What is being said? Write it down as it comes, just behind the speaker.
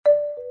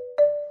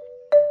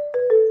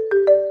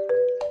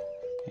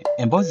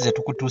Emboozi ze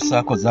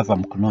tukutuusaako zava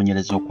mu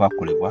kunoonyereza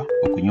okwakolebwa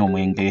okunywa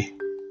omwenge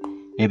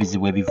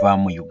n'ebizibu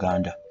ebivaamu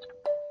Uganda.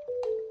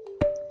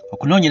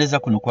 Okunoonyereza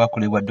kuno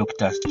kwakolebwa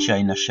Dr.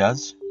 China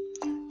Shaz,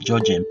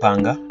 George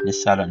Mpanga ne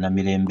Sarah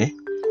Namirembe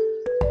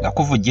nga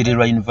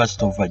kuvujjirirwa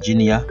University of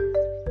Virginia,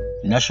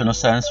 National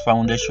Science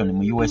Foundation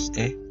mu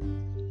USA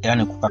era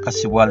ne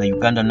kukakasibwa the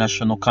Uganda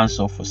National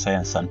Council for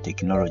Science and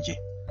Technology.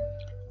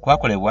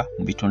 Kwakolebwa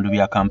mu bitundu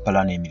bya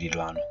Kampala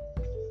n'emirirwano.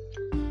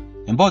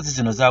 Emboozi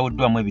zino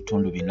zaawuddwamu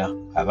ebitundu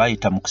 4: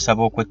 abaayita mu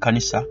kusaba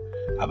okw'ekkanisa,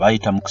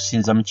 abaayita mu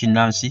kusinza mu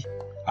kinnansi,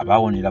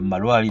 abaawonera mu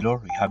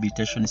malwaliro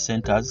rehabilitation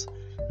centers,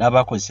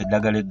 n'abaakozesa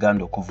eddagala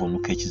egganda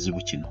okuvvuunuka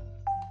ekizibu kino.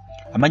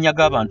 Amannya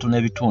g'abantu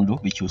n'ebitundu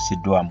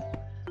bikyusiddwamu,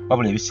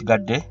 wabula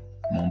ebisigadde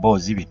mu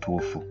mboozi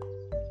bituufu.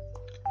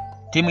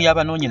 Ttiimu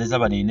y'abanoonyereza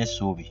bano erina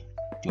essuubi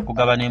nti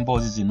okugabana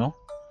emboozi zino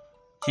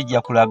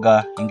kijja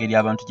kulaga engeri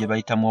abantu gye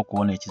bayitamu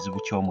okuwona ekizibu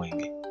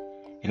ky'omwenge,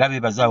 era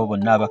beebaza abo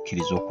bonna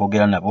abakkiriza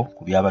okwogera nabo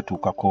ku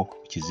byabatuukako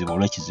kizibu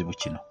olw'ekizibu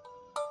kino.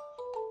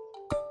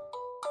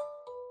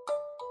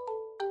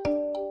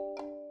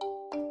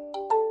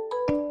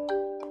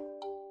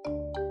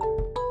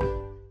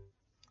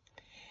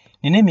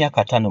 Nina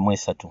emyaka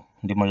 53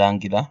 ndi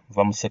mulangira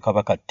nva mu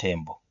Ssekabaka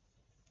Ttembo.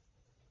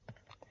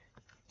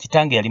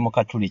 Kitange yali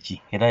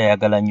Mukatuliki era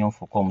yayagala nnyo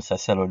nfuuke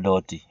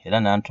omusaserodooti era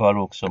n'antwala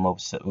okusoma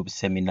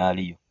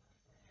obuseminaaliyo.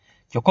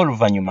 Kyokka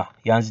oluvannyuma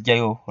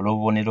yanzijayo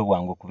olw'obubonero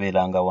bwange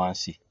okubeeranga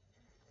wansi.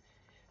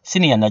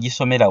 Siniya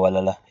nagisomera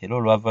walala era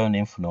olwavayo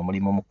ne nfuna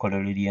omulimu mu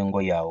kkolero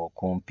ly'engoye awo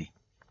okumpi.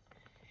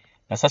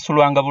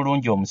 Nasasulwanga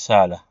bulungi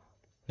omusaala,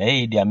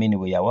 naye Idi Amin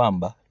bwe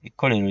yawamba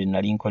ekkolero lye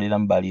nali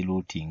nkoleramu baali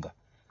luutinga.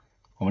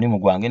 Omulimu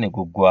gwange ne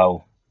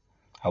guggwawo.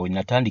 Awo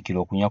natandikira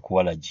okunywa ku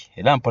walagi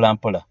era mpola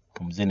mpola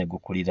omuze ne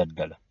gukulira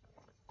ddala.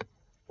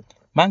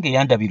 Mange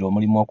yandabira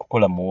omulimu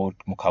okukola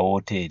mu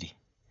kawooteri.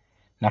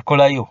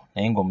 Nakolayo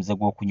naye ng'omuze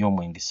gw'okunywa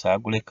omwenge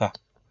saaguleka.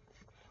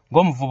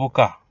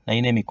 Ng'omuvubuka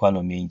nalina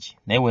emikwano mingi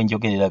naye we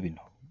njogerera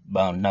bino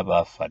bonna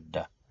baafa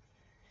dda.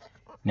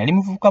 Nali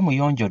muvubuka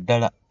muyonjo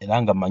ddala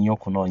era nga mmanyi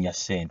okunoonya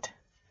ssente.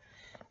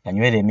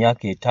 Nanywera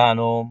emyaka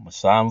 5,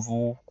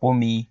 7,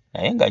 10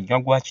 naye nga nnywa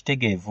gwa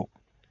kitegeevu.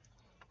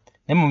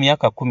 Ne mu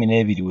myaka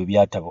 12 we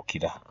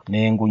byatabukira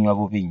ne ngunywa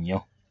bubi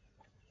nnyo.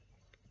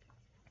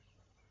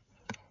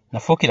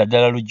 Nafuukira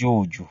ddala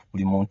lujuuju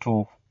buli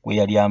muntu gwe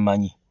yali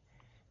amanyi.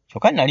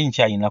 Kyokka nali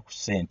nkyalina ku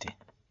ssente.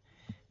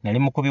 Nali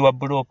mukubi wa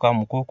bbulooka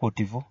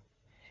mukuukutivu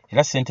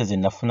era ssente ze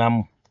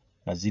nafunamu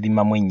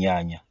nazirimamu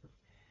ennyaanya.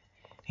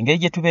 Engeri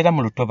gye tubeera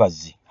mu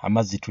lutobazi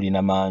amazzi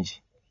tulina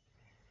mangi.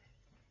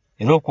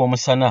 Era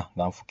okw'omusana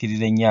nga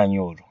nfukirira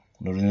ennyaanya olwo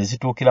ne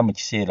zituukira mu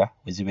kiseera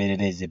we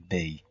zibeerera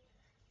ez'ebbeeyi.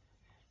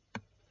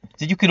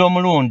 Zijjukira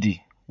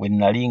omulundi we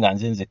nali nga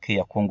nze nzekka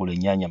eyakungula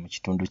ennyaanya mu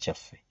kitundu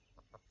kyaffe.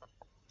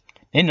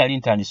 Naye nali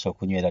ntandise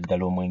okunywera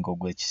ddala omwenge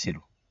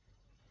ogw'ekisiru.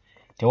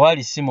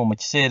 Tewaali ssimu mu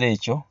kiseera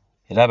ekyo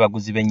era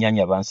abaguzi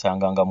b'ennyaanya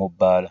bansanganga mu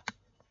bbaala.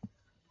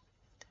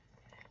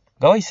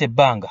 Nga wayise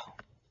ebbanga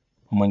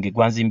omwenge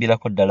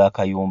gwanzimbirako ddala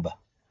akayumba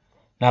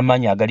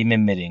n'amaanyi agalima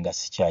emmere nga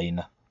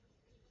sikyayina.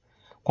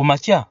 Ku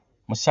makya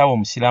musaawo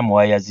omusiraamu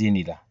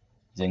wayaziinira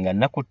nze nga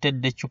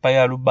nakuttedde eccupa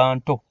ya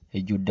lubanto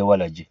ejjudde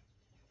walagi.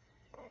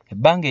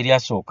 Ebbanga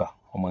eryasooka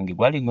omwenge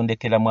gwali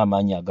gundekeramu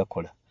amaanyi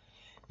agakola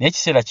naye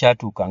ekiseera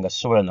kyatuuka nga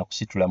sisobola na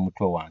kusitula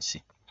mutwe wansi.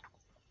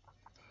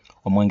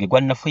 Omwenge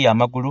gwannafuya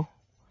amagulu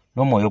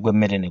n'omwoyo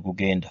gw'emmere ne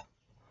gugenda.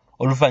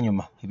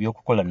 Oluvannyuma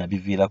eby'okukola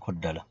nabiviirako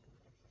ddala.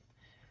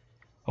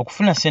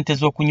 Okufuna ssente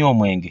z'okunywa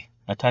omwenge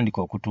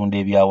natandika okutunda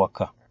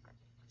ebyawaka.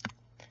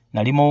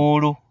 Nali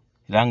muwuulu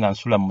era nga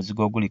nsula mu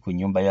muzigo oguli ku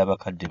nnyumba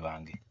y'abakadde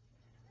bange.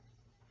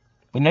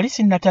 Bwe nali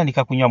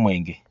sinnatandika kunywa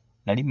mwenge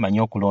nali mmanyi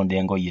okulonda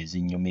engoye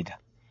ezinnyumira.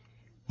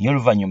 Naye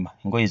oluvannyuma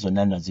engoye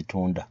zonna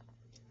nazitunda.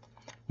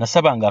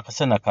 Nasabanga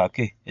akasana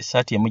kaake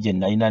essaati emu gye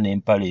nalina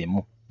n'empale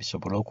emu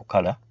bisobole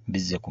okukala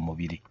bizze ku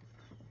mubiri.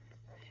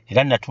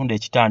 Era natunda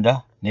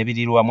ekitanda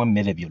n'ebirirwamu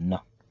emmere byonna.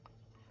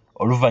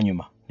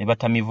 Oluvannyuma ne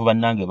batamiivu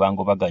bannange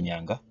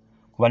bangobaganyanga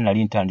kuba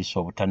nali ntandise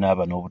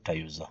obutanaaba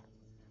n'obutayoza.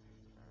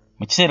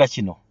 Mu kiseera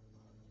kino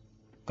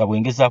nga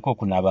bwe ngezaako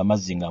okunaaba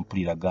amazzi nga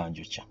mpulira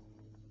ganjokya.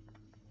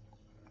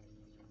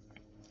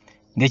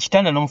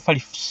 Ng'ekitanda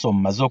n'omufaliso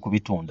mmaze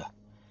okubitunda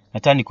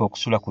natandika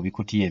okusula ku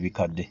bikutiya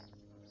ebikadde.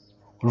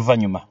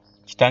 Oluvannyuma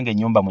kitange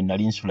ennyumba mwe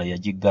nali nsula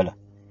yagiggala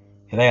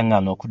era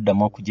yaŋŋaana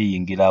okuddamu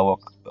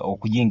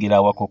okuyingira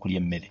awaka okulya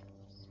emmere.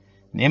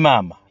 Naye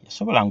maama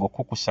yasobolanga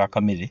okukusa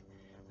akamere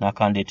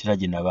n'akandeetera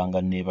gye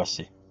nabanga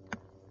neebase.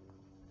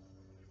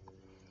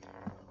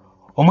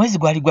 Omwezi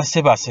gwali gwa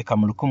Ssebaaseka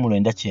mu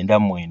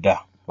 1999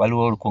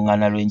 waliwo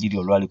olukuŋŋaana lw'enjiri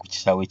olwali ku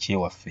kisaawe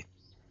ky'ewaffe.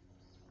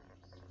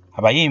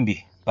 Abayimbi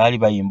baali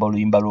bayimba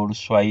oluyimba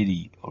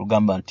lw'Oluswayiri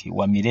olugamba nti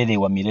wamirere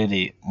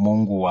wamirere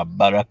Mungu wa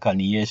baraka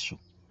ni Yesu.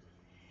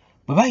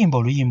 Bwe bayimba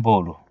oluyimba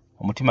olwo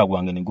omutima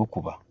gwange ne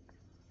gukuba.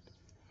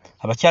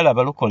 Abakyala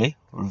abalokole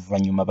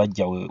oluvannyuma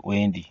bajja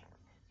wendi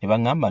ne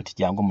baŋŋamba nti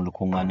jangu mu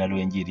lukuŋŋaana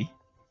lw'enjiri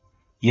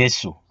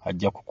Yesu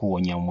ajja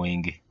kukuwonya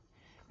omwenge.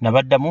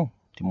 Nabaddamu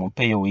nti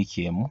mumpeeyo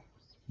wiiki emu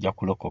nja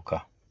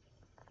kulokoka.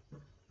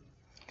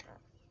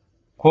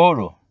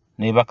 Kwolwo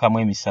neebakamu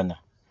emisana.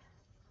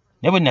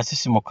 Ne bwe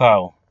nasisimuka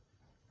awo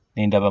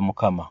ne ndaba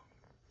Mukama.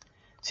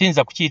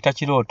 Siyinza kukiyita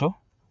kirooto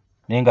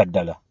naye nga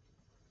ddala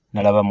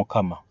nalaba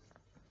Mukama.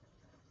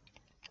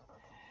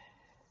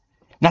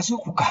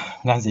 Nazuukuka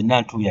nga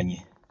nzenna ntuuyanye.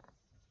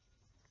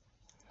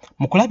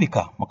 Mu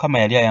kulabika Mukama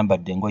yali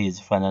ayambadde engoye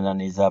ezifaanana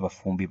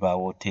n'ez'abafumbi ba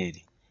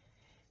wooteeri.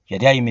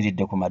 Yali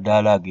ayimiridde ku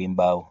madaala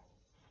ag'embaawo.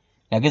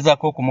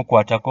 Nagezaako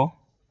okumukwatako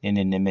naye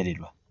ne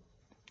nnemererwa.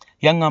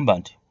 Yaŋŋamba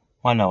nti,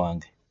 mwana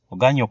wange,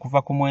 ogaanye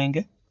okuva ku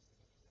mwenge?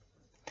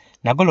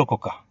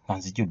 Nagolokoka nga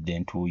nzijudde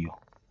entuuyo,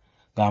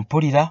 nga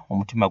mpulira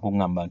omutima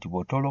guŋŋamba nti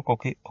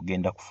bw'otoolokoke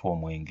ogenda kufa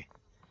omwenge.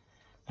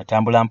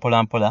 Natambula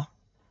mpola mpola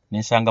ne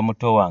nsanga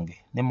muto wange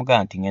ne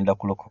mugamba nti ŋŋenda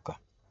kulokoka.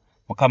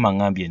 Mukama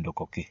ŋŋambye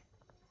ndokoke.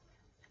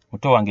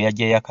 Muto wange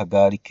yaggyayo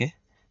akagaali ke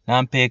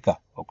n'ampeeka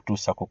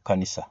okutuusa ku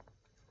kkanisa.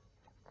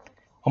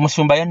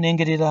 Omusumba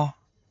yannengerera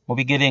mu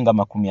bigere nga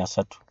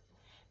 30,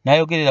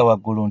 n'ayogerera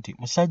waggulu nti,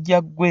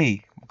 musajja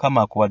ggwe,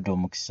 Mukama akuwadde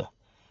omukisa.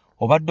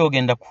 Obadde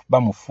ogenda kuba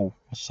mufu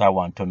mu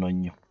ssaawa ntono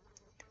nnyo.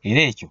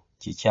 Era ekyo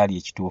kye kyali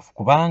ekituufu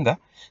kubanga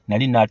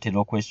nali naatera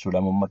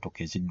okwesuula mu mmotoka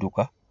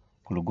ezidduka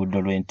ku luguudo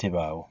lw'Entebbe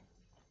awo.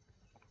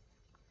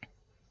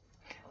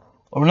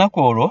 Olunaku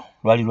olwo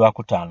lwali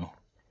Lwakutaano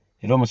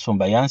era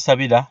omusumba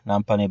yansabira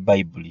n'ampa ne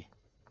Bayibuli.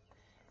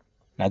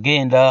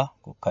 Nagenda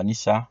ku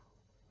kkanisa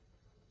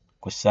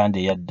ku Sande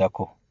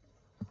eyaddako.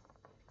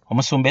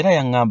 Omusumba era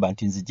yaŋŋamba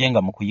nti nzijenga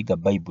mu kuyiga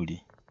Bayibuli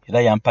era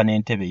yampa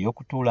n'entebe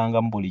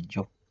ey'okutuulangamu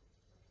bulijjo.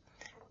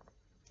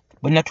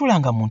 Bwe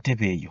natuulanga mu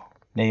ntebe eyo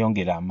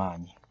neeyongera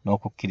amaanyi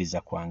n'okukkiriza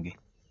kwange.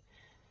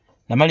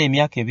 Namala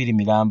emyaka 2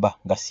 miramba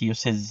nga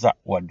siyosezza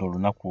wadde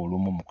olunaku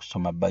olumu mu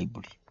kusoma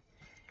Bayibuli.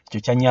 Ekyo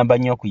kyannyamba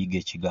nnyo okuyiga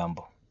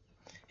ekigambo.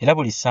 Era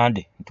buli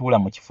Sande ntuula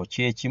mu kifo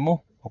kyekimu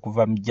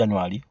okuva mu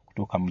January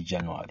okutuuka mu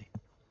January.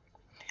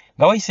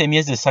 Nga wayise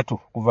emyezi 3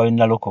 kuva lwe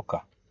nalokoka,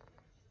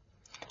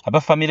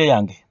 abafamire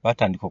yange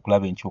baatandika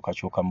okulaba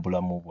enkyukakyuka mu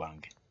bulamu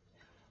bwange.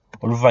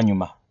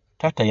 Oluvannyuma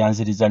taata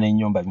yanziriza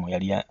n'ennyumba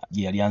gye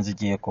yali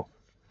anzigyeko.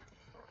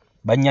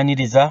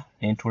 Bannyaniriza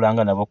ne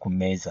ntuulanga nabo ku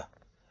mmeeza.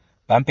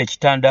 Bampa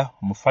ekitanda,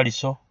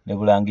 omufaliso ne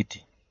bulangiti.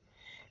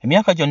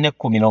 Emyaka gyonna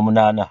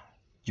 18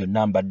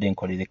 gyonna mbadde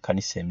nkolera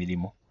ekkanisa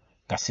emirimu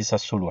nga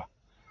sisasulwa.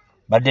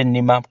 Badde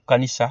nnima ku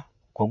kkanisa,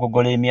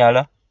 kwogogola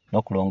emyala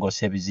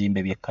n'okulongoosa ebizimbe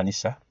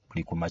by'ekkanisa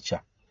buli ku makya.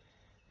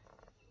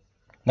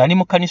 Nga ndi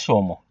mu kkanisa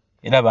omwo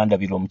era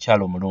bandabira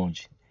omukyalo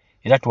omulungi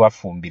era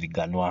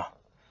twafumbiriganwa.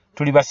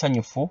 Tuli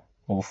basanyufu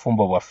mu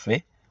bufumbo bwaffe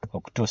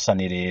okutuusa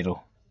ne leero.